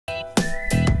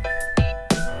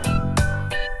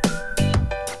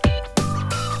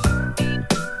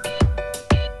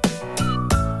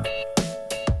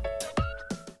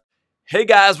Hey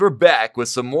guys, we're back with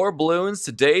some more balloons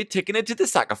today, taking it to the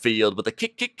soccer field with a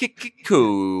kick.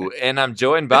 And I'm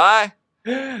joined by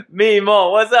Me,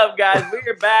 Mo. What's up, guys?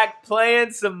 We're back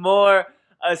playing some more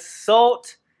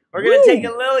Assault. We're going to take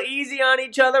it a little easy on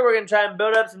each other. We're going to try and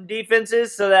build up some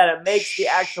defenses so that it makes the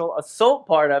actual Assault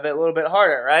part of it a little bit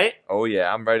harder, right? Oh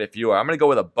yeah, I'm ready if you are. I'm gonna go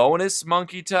with a bonus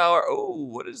monkey tower. Oh,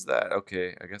 what is that?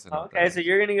 Okay, I guess I know what Okay, that so is.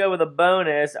 you're going to go with a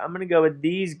bonus. I'm going to go with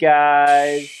these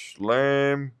guys.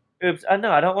 Lame. Oops. Oh, no,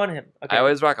 I don't want him. I Okay.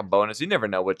 always rock a bonus. You never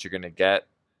know what you're gonna get.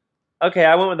 Okay,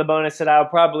 I went with the bonus that I'll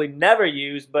probably never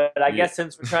use, but I Yeah, guess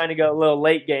since we're trying to go a little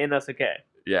late game, that's okay.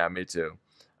 yeah, me too.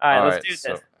 All right, All let's right, do so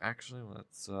this. actually,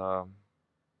 let's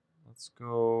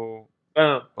go.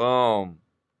 Boom. Boom.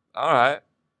 All right.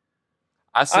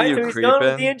 I All see right, you so he's going with the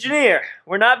creeping. engineer.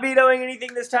 We're not vetoing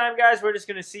anything this time, guys. We're just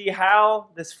going to see how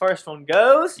this first one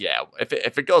goes. Yeah, if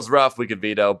it goes rough, we could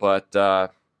veto, but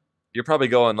you're probably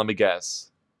going, let me guess.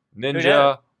 Who knows?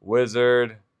 Ninja,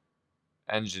 wizard,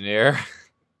 engineer.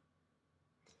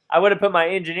 I would have put my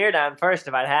engineer down first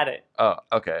if I'd had it. Oh,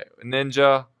 okay.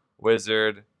 Ninja,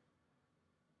 wizard,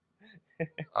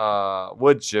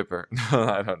 wood chipper.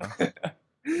 I don't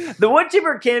know. The wood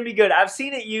chipper can be good. I've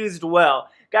seen it used well.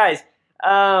 Guys,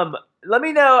 let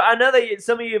me know. I know that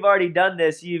some of you have already done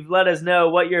this. You've let us know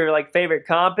what your favorite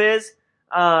comp is.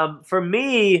 For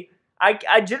me,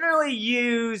 I generally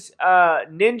use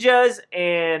ninjas,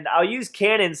 and I'll use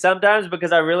cannons sometimes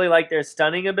because I really like their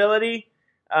stunning ability.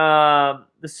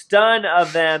 The stun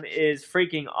of them is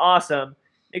freaking awesome.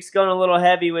 Nick's going a little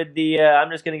heavy with the. I'm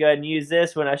just going to go ahead and use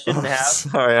this when I shouldn't Oh, have.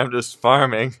 sorry, I'm just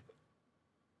farming.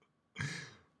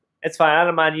 It's fine. I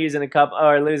don't mind using a couple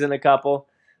or losing a couple.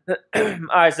 All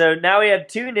right, so now we have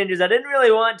two ninjas. I didn't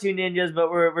really want two ninjas, but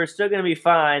we're still gonna be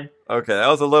fine. Okay, that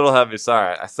was a little heavy.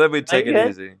 Sorry. I said we'd Are take you it good?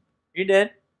 easy. You did.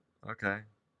 Okay.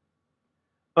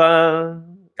 All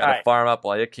Gotta right, farm up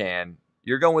while you can.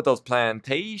 You're going with those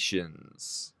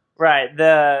plantations. right.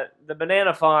 The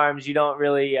banana farms. You don't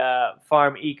really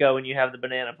farm eco when you have the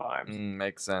banana farms.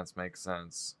 Makes sense, makes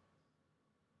sense.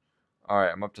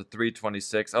 Alright, I'm up to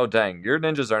 326. Oh, dang. Your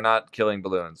ninjas are not killing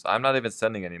balloons. I'm not even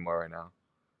sending any more right now.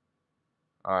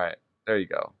 Alright, there you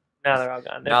go. Now they're all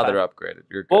gone. They're Now fine. they're upgraded.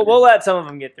 You're good. We'll let some of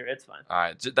them get through. It's fine.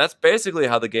 Alright, that's basically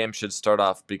how the game should start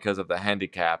off because of the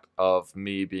handicap of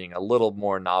me being a little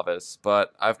more novice.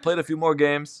 But I've played a few more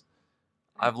games.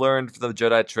 I've learned the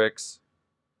Jedi tricks.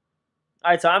 All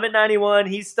right, so I'm at 91.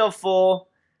 He's still full.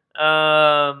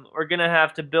 We're gonna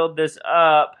have to build this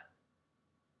up.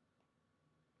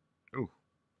 Ooh.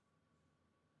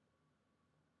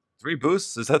 3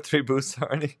 boosts? Is that 3 boosts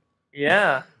already?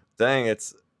 Yeah. Dang,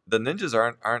 it's the ninjas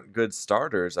aren't good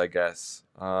starters, I guess.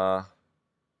 I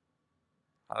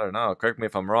don't know. Correct me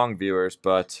if I'm wrong, viewers,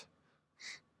 but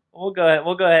We'll go ahead.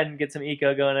 We'll go ahead and get some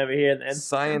eco going over here then.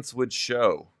 science would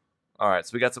show. All right,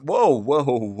 so we got some.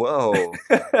 Whoa.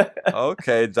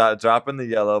 Okay, dropping the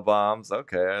yellow bombs.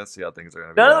 Okay, I see how things are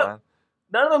gonna be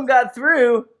None of them got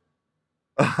through.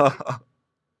 going.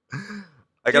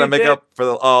 I gotta Dude, make up for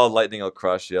the lightning will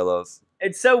crush yellows.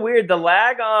 it's so weird. The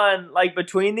lag on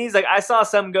between these, I saw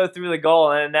some go through the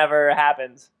goal and it never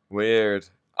happens. Weird.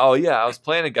 Oh yeah, I was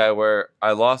playing a guy where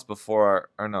I lost before,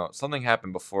 or no, something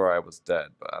happened before I was dead,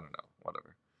 but I don't know.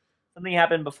 Whatever. Something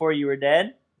happened before you were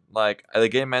dead. Like the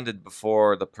game ended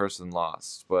before the person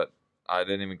lost, but I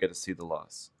didn't even get to see the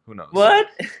loss. Who knows? What?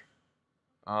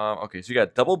 Okay, so you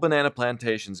got double banana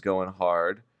plantations going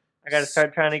hard. I gotta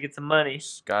start trying to get some money.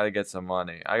 Just gotta get some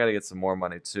money. I gotta get some more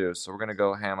money too. So we're gonna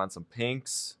go ham on some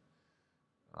pinks.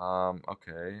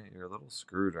 Okay, you're a little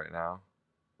screwed right now.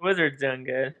 Wizard's doing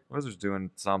good. Wizard's doing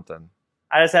something.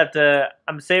 I just have to.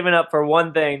 I'm saving up for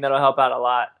one thing that'll help out a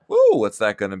lot. Woo, what's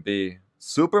that gonna be?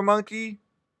 Super monkey?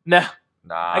 No,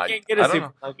 Nah, I can't get a I don't super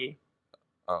know. monkey.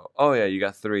 Oh yeah, you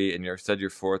got 3, and you said your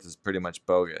 4th is pretty much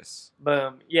bogus.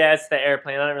 Boom. Yeah, it's the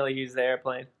airplane. I don't really use the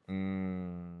airplane.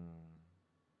 Mm.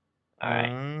 All right.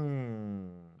 Mm.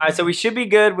 All right. So we should be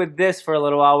good with this for a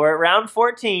little while. We're at round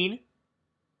 14.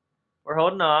 We're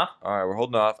holding off. All right, we're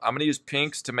holding off. I'm gonna use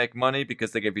pinks to make money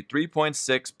because they give you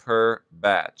 3.6 per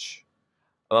batch,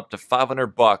 up to 500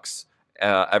 bucks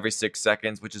every 6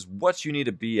 seconds, which is what you need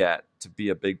to be at to be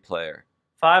a big player.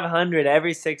 500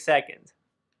 every 6 seconds.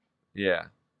 Yeah.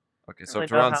 Okay, so Really up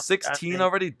to know around how 16 fast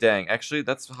already. Dang, actually,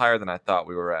 that's higher than I thought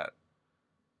we were at.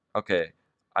 Okay,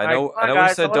 I All right, know. come I on, know we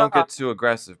guys, said hold don't on. get too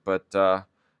aggressive, but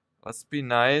let's be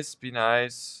nice. Be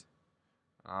nice.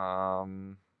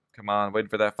 Come on, waiting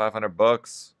for that 500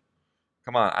 bucks.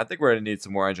 Come on, I think we're gonna need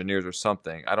some more engineers or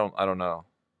something. I don't know,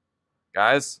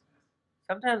 guys.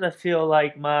 Sometimes I feel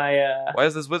like my Why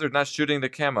is this wizard not shooting the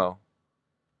camo?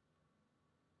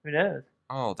 who knows?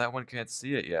 Oh, that one can't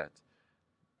see it yet.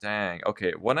 Dang.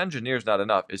 Okay, 1 engineer's not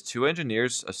enough. Is 2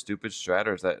 engineers a stupid strat,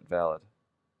 or is that valid?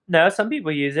 No, some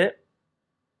people use it.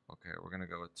 Okay, we're gonna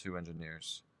go with 2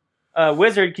 engineers.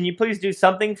 Wizard, can you please do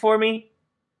something for me?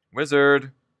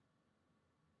 Wizard.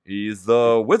 He's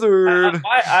the wizard.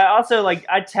 I also like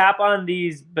I tap on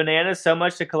these bananas so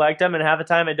much to collect them, and half the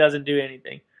time it doesn't do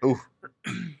anything. Ooh,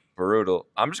 brutal.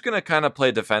 I'm just gonna kind of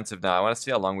play defensive now. I want to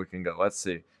see how long we can go. Let's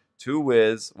see. 2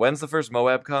 Wiz. When's the first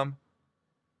Moab come?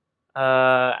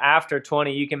 After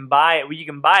 20, you can buy it. Well, you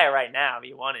can buy it right now if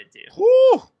you wanted to.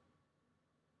 Woo!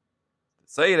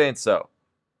 Say it ain't so.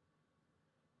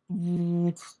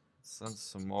 Send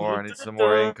some more. I need some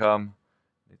more income.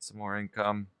 Need some more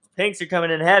income. Pinks are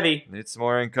coming in heavy. Need some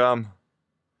more income.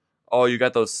 Oh, you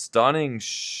got those stunning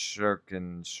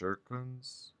shurikens?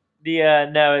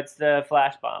 No, it's the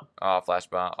flash bomb. Oh, flash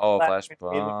bomb. Oh, flash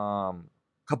bomb.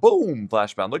 Kaboom!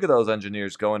 Flash bomb. Look at those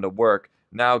engineers going to work.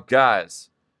 Now, guys.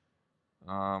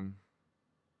 Let's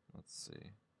see.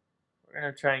 We're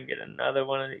gonna try and get another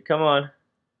one of these. Come on.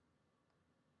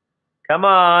 Come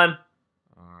on.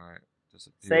 Alright.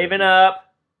 Disappear. Saving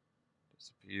up.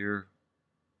 Disappear.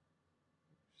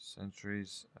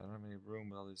 Sentries. I don't have any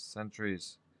room with all these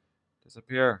sentries.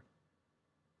 Disappear.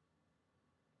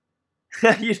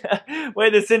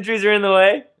 Wait, the sentries are in the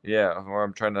way? Yeah, or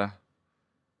I'm trying to...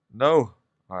 No.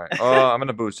 Alright. Oh, I'm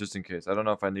gonna boost just in case. I don't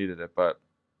know if I needed it, but...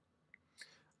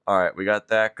 Alright, we got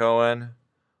that going.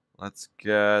 Let's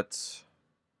get...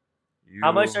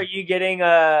 How much are you getting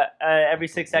every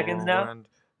 6 seconds now?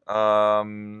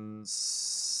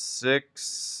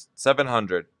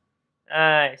 700.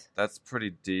 Nice. That's pretty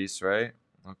decent, right?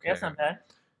 Okay. That's not bad.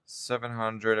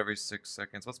 700 every 6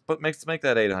 seconds. Let's make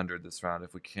that 800 this round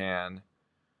if we can.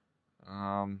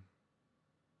 Okay.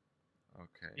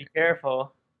 Be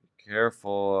careful. Be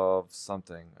careful of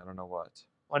something. I don't know what.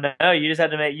 Well, no, you just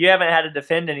have to make. You haven't had to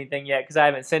defend anything yet because I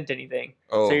haven't sent anything.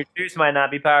 Oh. So your troops might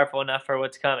not be powerful enough for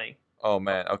what's coming. Oh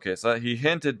man. Okay, so he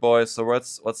hinted, boys. So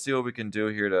let's see what we can do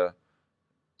here to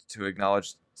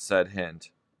acknowledge said hint.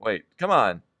 Wait, come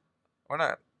on. We're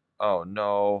not. Oh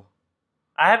no.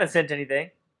 I haven't sent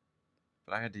anything.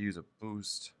 But I had to use a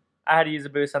boost. I had to use a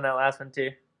boost on that last one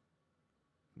too.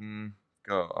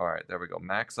 Go. All right, there we go.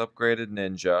 Max upgraded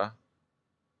ninja.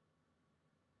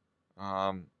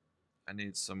 I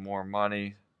need some more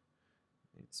money.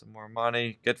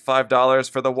 Get $5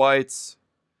 for the whites.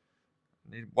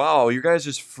 Wow, you guys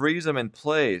just freeze them in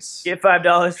place. Get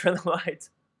 $5 for the whites.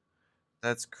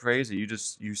 That's crazy. You're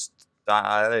just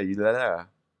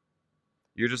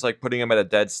like putting them at a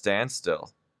dead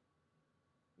standstill.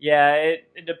 Yeah,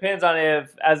 it depends on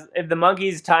if the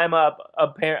monkeys time up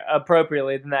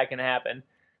appropriately, then that can happen.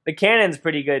 The cannon's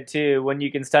pretty good too when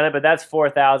you can stun it, but that's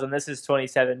 4,000. This is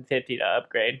 2,750 to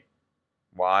upgrade.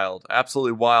 Wild,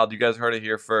 absolutely wild. You guys heard it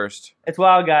here first. It's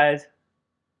wild, guys.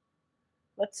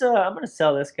 Let's. I'm gonna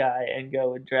sell this guy and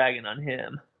go with dragon on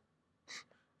him.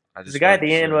 The guy at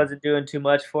the end wasn't doing too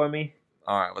much for me.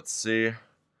 All right, let's see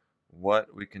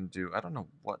what we can do. I don't know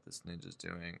what this ninja's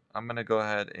doing. I'm gonna go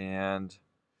ahead and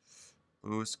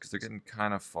boost because they're getting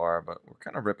kind of far, but we're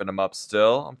kind of ripping them up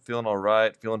still. I'm feeling all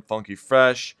right, feeling funky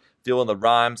fresh, feeling the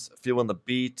rhymes, feeling the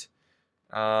beat.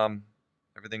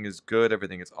 Everything is good.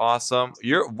 Everything is awesome.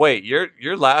 You're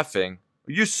laughing.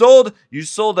 You sold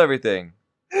everything.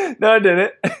 No, I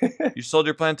didn't. You sold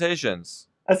your plantations.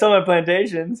 I sold my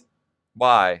plantations.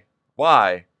 Why?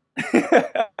 Why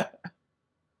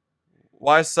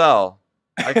sell?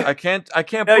 I can't. No,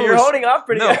 boost. you're holding off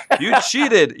pretty good. No, you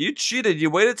cheated. You cheated.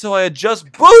 You waited till I had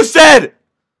just boosted.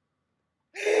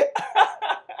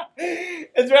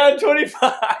 It's round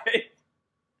 25.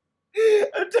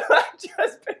 Until I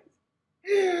just.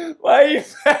 Why are you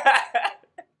mad?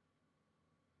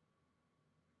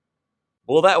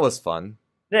 Well, that was fun.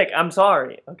 Nick, I'm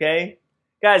sorry, okay?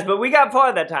 Guys, but we got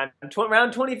far that time.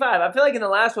 Round 25. I feel like in the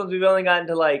last ones we've only gotten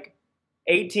to like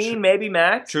 18, maybe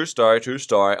max. True story, true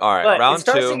story. All right, but round 2. It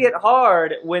starts to get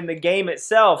hard when the game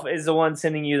itself is the one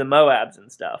sending you the Moabs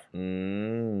and stuff.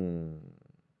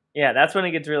 Yeah, that's when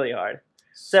it gets really hard.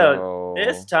 So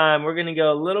this time we're going to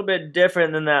go a little bit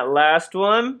different than that last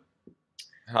one.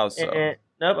 How so?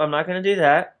 Nope, I'm not going to do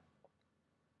that.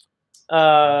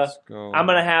 I'm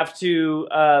going to have to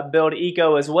build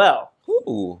eco as well.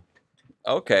 Ooh.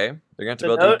 Okay. They're going to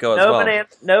have to build eco as well.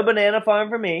 No banana farm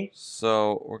for me.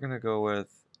 So we're going to go with...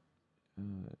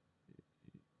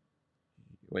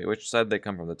 wait, which side did they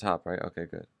come from? The top, right? Okay,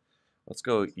 good. Let's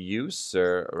go you,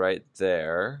 sir, right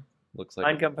there. Looks like...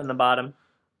 Mine come from the bottom.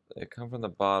 They come from the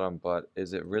bottom, but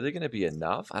is it really going to be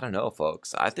enough? I don't know,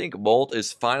 folks. I think Molt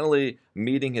is finally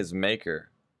meeting his maker.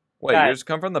 Wait, yours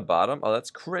come from the bottom? Oh,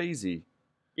 that's crazy.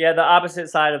 Yeah, the opposite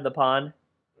side of the pond.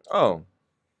 Oh,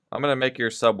 I'm gonna make your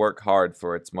sub work hard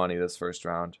for its money this first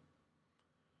round.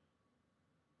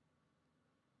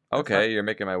 Okay, you're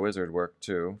making my wizard work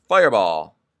too.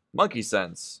 Fireball! Monkey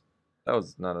sense. That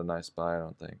was not a nice buy, I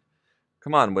don't think.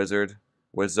 Come on, wizard.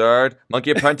 Wizard.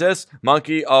 Monkey apprentice.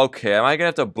 Monkey. Okay, am I gonna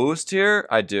have to boost here?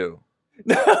 I do.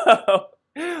 No.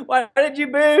 Why did you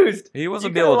boost? He wasn't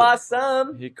You be could have able to. lost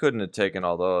some. He couldn't have taken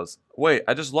all those. Wait,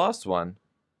 I just lost one.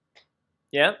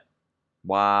 Yep.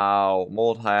 Wow,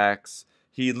 mold hacks.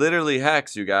 He literally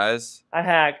hacks, you guys. I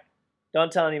hack.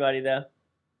 Don't tell anybody though.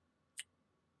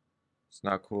 It's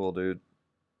not cool, dude.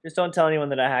 Just don't tell anyone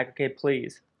that I hack, okay?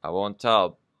 Please. I won't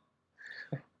tell.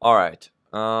 All right.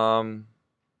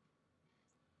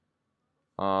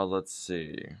 Let's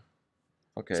see.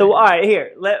 Okay. So all right,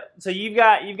 here. So you've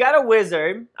got a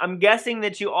wizard. I'm guessing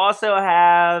that you also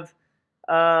have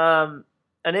an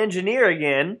engineer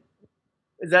again.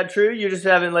 Is that true? You just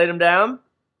haven't laid him down?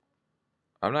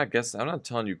 I'm not guessing. I'm not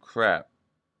telling you crap.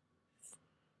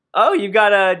 Oh, you've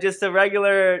got just a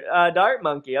regular dart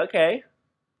monkey. Okay.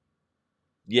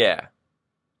 Yeah.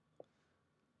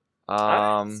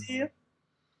 I see you.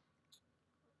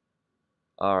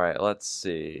 All right, let's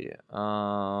see.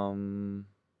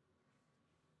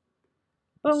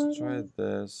 Let's try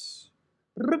this.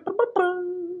 I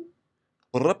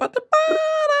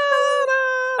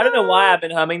don't know why I've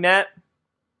been humming that.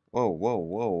 Whoa, whoa,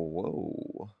 whoa,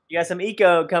 whoa. You got some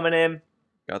eco coming in.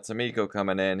 Got some eco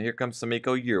coming in. Here comes some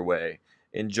eco your way.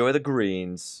 Enjoy the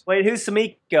greens. Wait, who's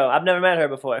Samiko? I've never met her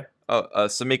before. Oh,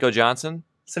 Samiko Johnson?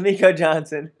 Samiko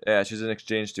Johnson. Yeah, she's an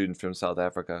exchange student from South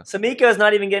Africa. Samiko's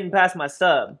not even getting past my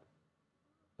sub.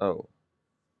 Oh.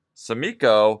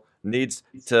 Samiko needs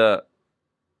to...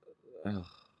 Ugh.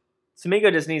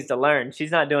 Samiko just needs to learn.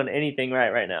 She's not doing anything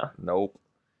right now. Nope.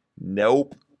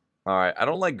 Nope. Alright, I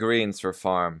don't like greens for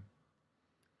farm.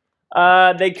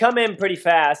 They come in pretty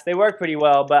fast. They work pretty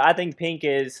well, but I think pink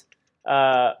is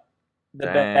the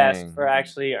best for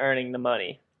actually earning the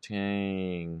money.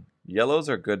 Dang. Yellows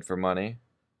are good for money.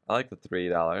 I like the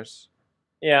 $3.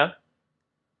 Yeah.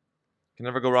 Can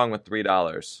never go wrong with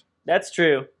 $3. That's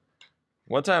true.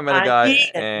 One time I met a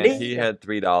guy and he had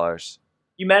 $3.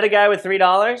 You met a guy with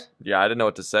 $3? Yeah, I didn't know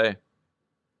what to say.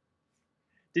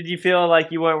 Did you feel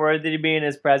like you weren't worthy to be in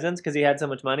his presence because he had so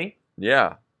much money?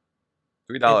 Yeah.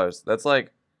 $3. That's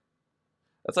like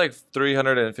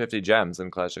 350 gems in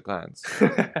Clash of Clans.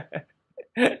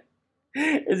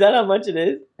 Is that how much it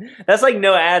is? That's like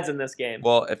no ads in this game.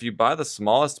 Well, if you buy the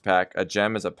smallest pack, a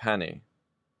gem is a penny.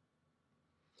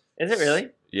 Is it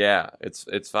really? Yeah, it's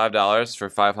 $5 for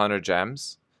 500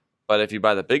 gems. But if you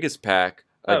buy the biggest pack,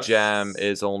 a gem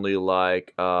is only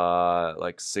like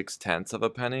 6/10 of a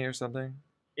penny or something.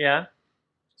 Yeah.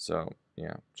 So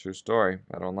yeah, true story.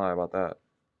 I don't lie about that.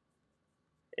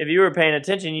 If you were paying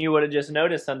attention, you would have just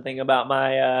noticed something about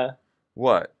my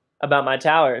What? About my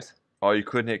towers. Oh, you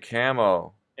couldn't hit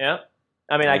camo. Yeah.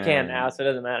 I mean, I can now, so it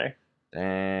doesn't matter.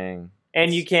 Dang.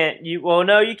 And you can't. Well,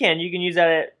 no, you can. You can use that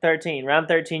at 13. Round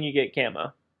 13, you get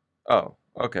camo. Oh,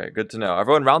 okay. Good to know.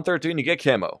 Everyone, round 13, you get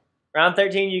camo. Round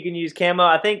 13, you can use camo.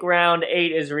 I think round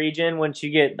 8 is regen once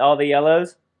you get all the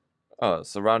yellows. Oh,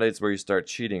 so round 8 is where you start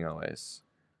cheating always.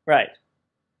 Right.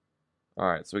 All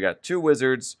right, so we got 2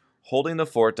 wizards holding the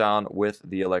fort down with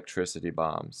the electricity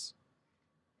bombs.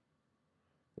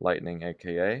 Lightning,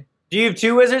 a.k.a. Do you have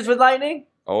 2 wizards with lightning?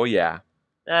 Oh, yeah.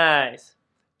 Nice.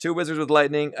 2 wizards with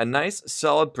lightning, a nice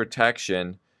solid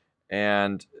protection,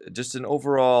 and just an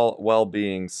overall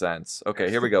well-being sense. Okay,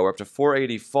 here we go. We're up to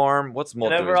 480 farm. What's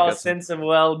multi? An overall sense of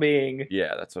well-being.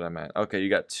 Yeah, that's what I meant. Okay, you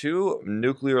got 2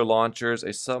 nuclear launchers,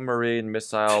 a submarine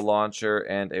missile launcher,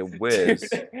 and a whiz.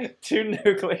 2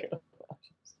 nuclear.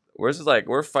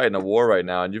 We're fighting a war right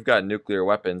now, and you've got nuclear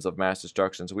weapons of mass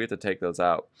destruction, so we have to take those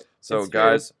out. So,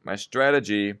 guys, my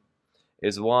strategy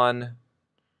is one.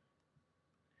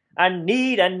 I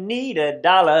need a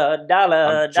dollar.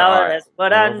 That's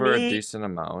what I need. Over a decent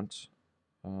amount.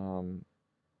 Round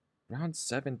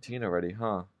 17 already,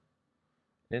 huh?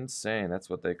 Insane. That's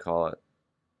what they call it.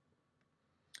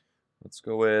 Let's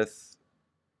go with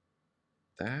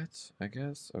that, I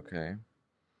guess. Okay.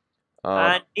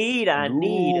 I need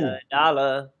a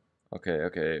dollar.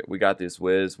 Okay. We got this.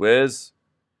 Whiz.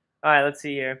 All right, let's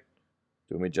see here.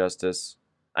 Do me justice.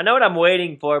 I know what I'm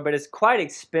waiting for, but it's quite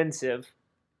expensive.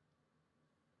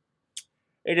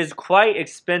 It is quite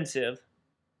expensive,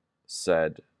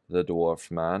 said the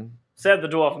dwarf man. Said the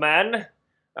dwarf man.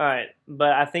 All right,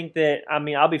 but I think that,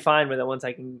 I'll be fine with it once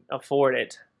I can afford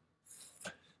it.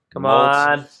 Come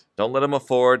on. Don't let him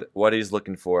afford what he's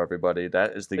looking for, everybody.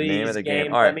 That is the name of the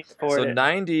game. All right, so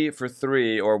 90 for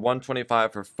 3 or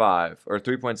 125 for 5 or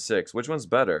 3.6. Which one's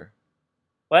better?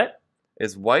 What?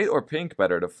 Is white or pink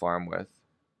better to farm with?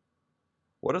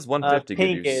 What does 150 give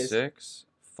Pink you? is. 6,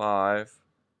 5.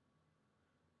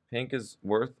 Pink is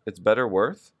worth. It's better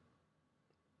worth.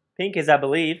 Pink is, I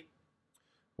believe.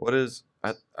 What is?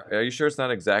 Are you sure it's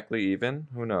not exactly even?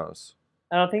 Who knows?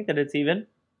 I don't think that it's even.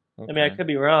 Okay. I mean, I could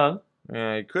be wrong.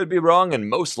 Yeah, it could be wrong, and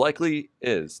most likely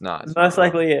is not. Most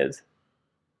likely is.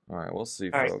 All right, we'll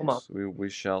see, All right, folks. come on. We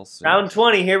shall see. Round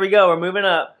 20. Here we go. We're moving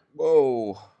up.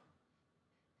 Whoa.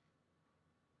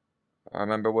 I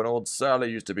remember when old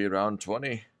Sally used to be around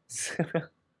 20.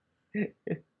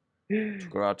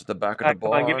 Go out to the back of the barn.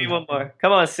 Come on, give me one more.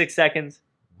 Come on, 6 seconds.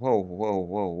 Whoa, whoa,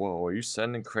 whoa, whoa. Are you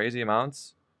sending crazy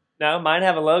amounts? No, mine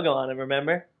have a logo on them,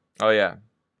 remember? Oh, yeah.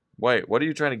 Wait, what are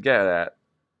you trying to get at?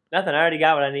 Nothing. I already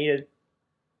got what I needed.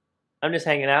 I'm just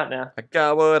hanging out now. I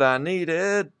got what I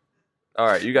needed. All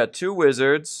right, you got 2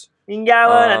 wizards. You got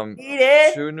what I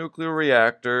needed. 2 nuclear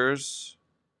reactors.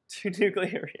 2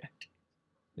 nuclear reactors.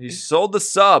 He sold the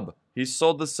sub. He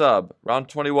sold the sub. Round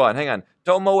 21. Hang on.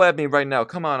 Don't Moab me right now.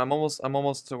 Come on. I'm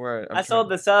almost to where I sold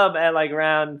the sub at like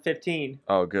round 15.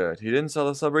 Oh, good. He didn't sell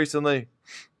the sub recently.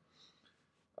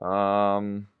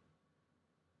 I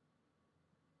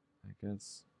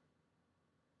guess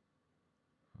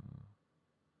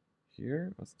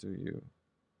here. Let's do you.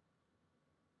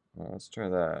 Let's try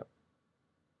that.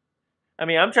 I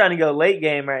mean, I'm trying to go late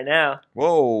game right now.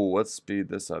 Whoa. Let's speed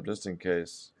this up just in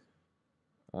case.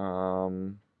 I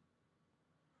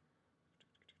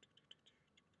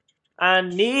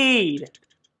need.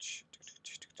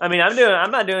 I mean,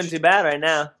 I'm not doing too bad right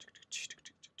now.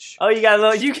 Oh, you got a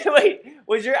little. You can wait.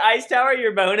 Was your ice tower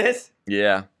your bonus?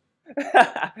 Yeah.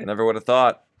 Never would have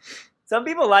thought. Some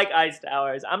people like ice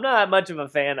towers. I'm not much of a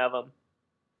fan of them.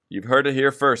 You've heard it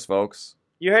here first, folks.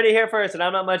 You heard it here first, and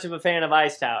I'm not much of a fan of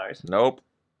ice towers. Nope.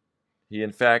 He,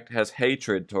 in fact, has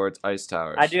hatred towards ice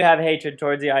towers. I do have hatred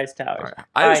towards the ice towers. Right.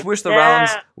 I just wish the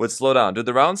rounds would slow down. Did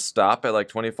the rounds stop at like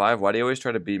 25? Why do you always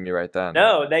try to beat me right then?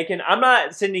 No, they can. I'm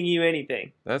not sending you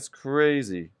anything. That's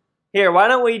crazy. Here, why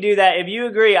don't we do that? If you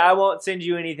agree, I won't send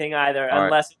you anything either, All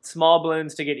unless it's small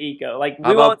balloons to get eco. Like,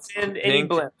 How we won't about send any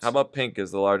pink? blimps. How about pink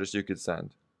is the largest you could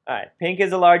send? All right, pink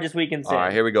is the largest we can send. All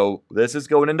right, here we go. This is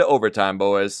going into overtime,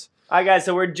 boys. All right, guys,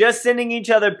 so we're just sending each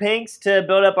other pinks to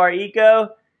build up our eco,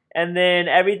 and then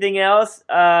everything else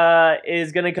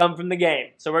is going to come from the game.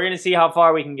 So we're going to see how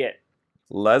far we can get.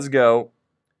 Let's go.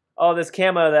 Oh, this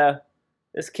camo, though.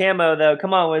 This camo, though.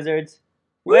 Come on, Wizards.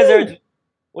 Woo! Wizards.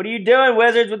 What are you doing,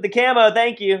 Wizards, with the camo?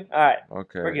 Thank you. All right.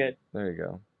 Okay. We're good. There you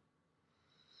go.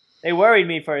 They worried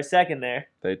me for a second there.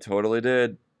 They totally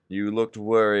did. You looked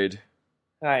worried.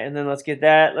 All right, and then let's get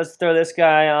that. Let's throw this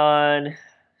guy on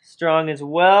strong as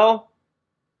well.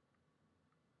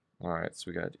 All right, so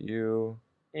we got you.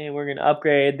 And we're going to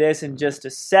upgrade this in just a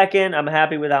second. I'm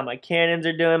happy with how my cannons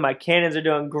are doing. My cannons are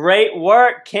doing great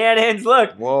work. Cannons,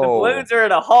 look. Whoa. The balloons are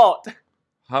at a halt.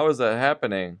 How is that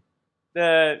happening?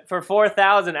 For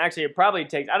 4,000, actually, it probably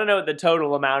takes, I don't know what the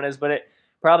total amount is, but it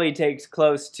probably takes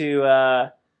close to,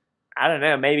 I don't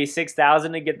know, maybe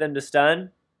 6,000 to get them to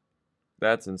stun.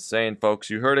 That's insane, folks.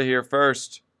 You heard it here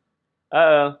first.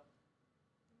 Uh-oh.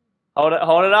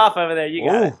 Hold it off over there. You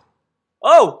got Ooh. it.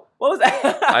 Oh, what was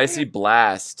that? Icy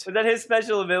Blast. Was that his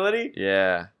special ability?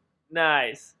 Yeah.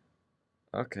 Nice.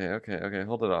 Okay.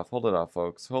 Hold it off,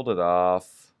 folks. Hold it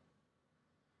off.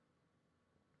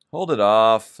 Hold it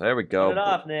off. There we go. Hold it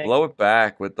off, Nick. Blow it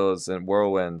back with those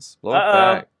whirlwinds. Blow it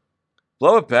back.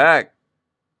 Blow it back.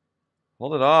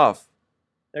 Hold it off.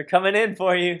 They're coming in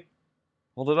for you.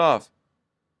 Hold it off.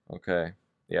 Okay.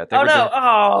 Yeah, I think Oh,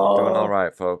 no. we're doing all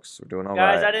right, folks. We're doing all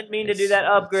right. Guys, I didn't mean to do that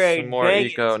upgrade. Some more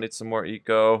eco. Need some more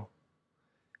eco.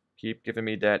 Keep giving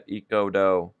me that eco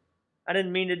dough. I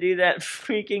didn't mean to do that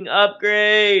freaking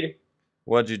upgrade.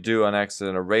 What'd you do on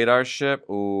accident? A radar ship?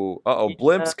 Ooh. Uh-oh.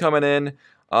 Blimps coming in.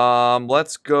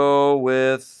 Let's go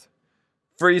with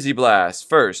Freezy Blast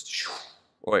first.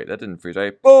 Wait, that didn't freeze,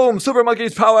 right? Boom! Super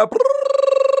Monkeys power!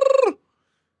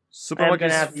 Super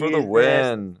Monkeys for the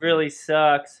win. This really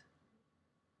sucks.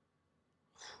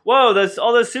 Whoa,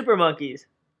 all those Super Monkeys.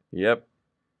 Yep.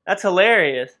 That's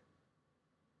hilarious.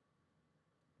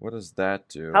 What does that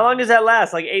do? How long does that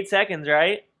last? Like 8 seconds,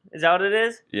 right? Is that what it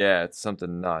is? Yeah, it's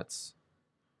something nuts.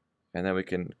 And then we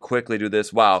can quickly do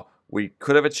this. Wow, we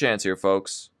could have a chance here,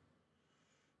 folks.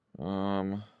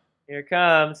 Here it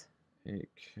comes.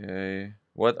 Okay.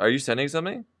 What? Are you sending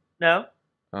something? No.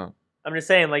 Oh. I'm just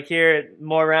saying, like here,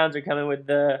 more rounds are coming with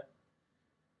the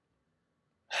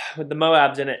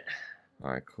Moabs in it.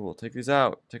 All right, cool. Take these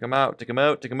out. Take them out. Take them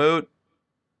out. Take them out.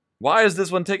 Why is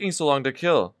this one taking so long to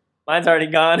kill? Mine's already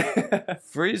gone.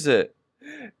 Freeze it.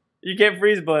 You can't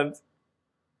freeze blimps.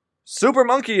 Super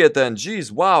monkey it then.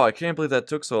 Jeez, wow, I can't believe that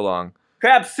took so long.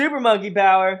 Crap, super monkey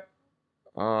power.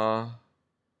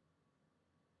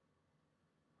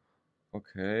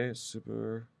 Okay,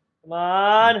 super. Come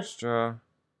on. Extra.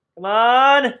 Come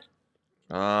on.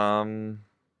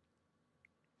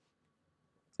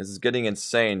 This is getting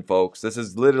insane, folks. This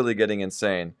is literally getting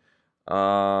insane.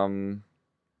 Lasers.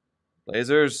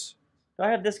 Do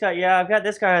I have this guy? Yeah, I've got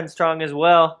this guy on strong as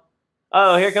well.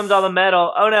 Oh, here comes all the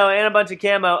metal. Oh no, and a bunch of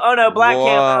camo. Oh no, black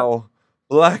camo.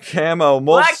 Black camo.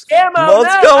 Black camo.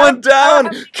 Mult's No, going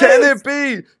down. Can it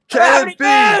be? Can it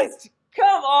be?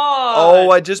 Come on.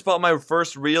 Oh, I just bought my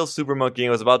first real super monkey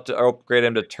and was about to upgrade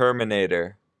him to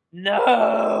Terminator.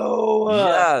 No.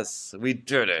 Yes, we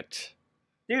did it.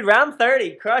 Dude, round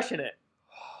 30, crushing it.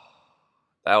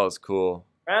 That was cool.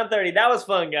 Round 30, that was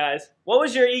fun, guys. What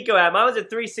was your eco at? Mine was at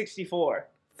 364.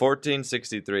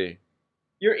 1463.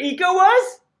 Your eco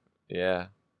was? Yeah.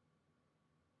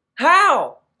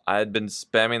 How? I had been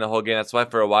spamming the whole game. That's why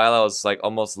for a while I was like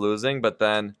almost losing, but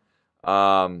then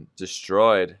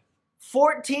destroyed.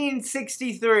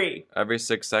 1463. Every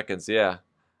 6 seconds, yeah.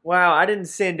 Wow, I didn't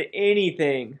send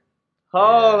anything.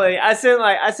 Holy, yeah.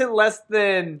 I sent less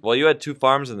than. Well, you had 2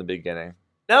 farms in the beginning.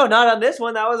 No, not on this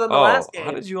one. That was on the last game.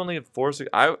 How did you only have 4?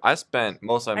 I spent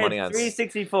most of my money on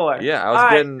 364. Yeah, I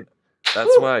was getting.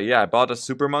 That's why. Yeah, I bought a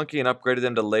super monkey and upgraded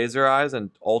them to laser eyes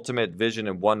and ultimate vision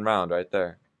in 1 round right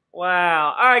there.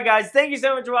 Wow. All right, guys. Thank you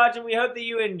so much for watching. We hope that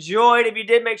you enjoyed. If you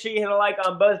did, make sure you hit a like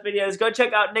on both videos. Go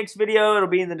check out Nick's video. It'll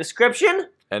be in the description.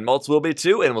 And Mult's will be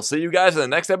too. And we'll see you guys in the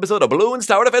next episode of Balloons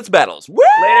Tower Defense Battles. Woo!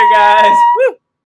 Later, guys. Woo!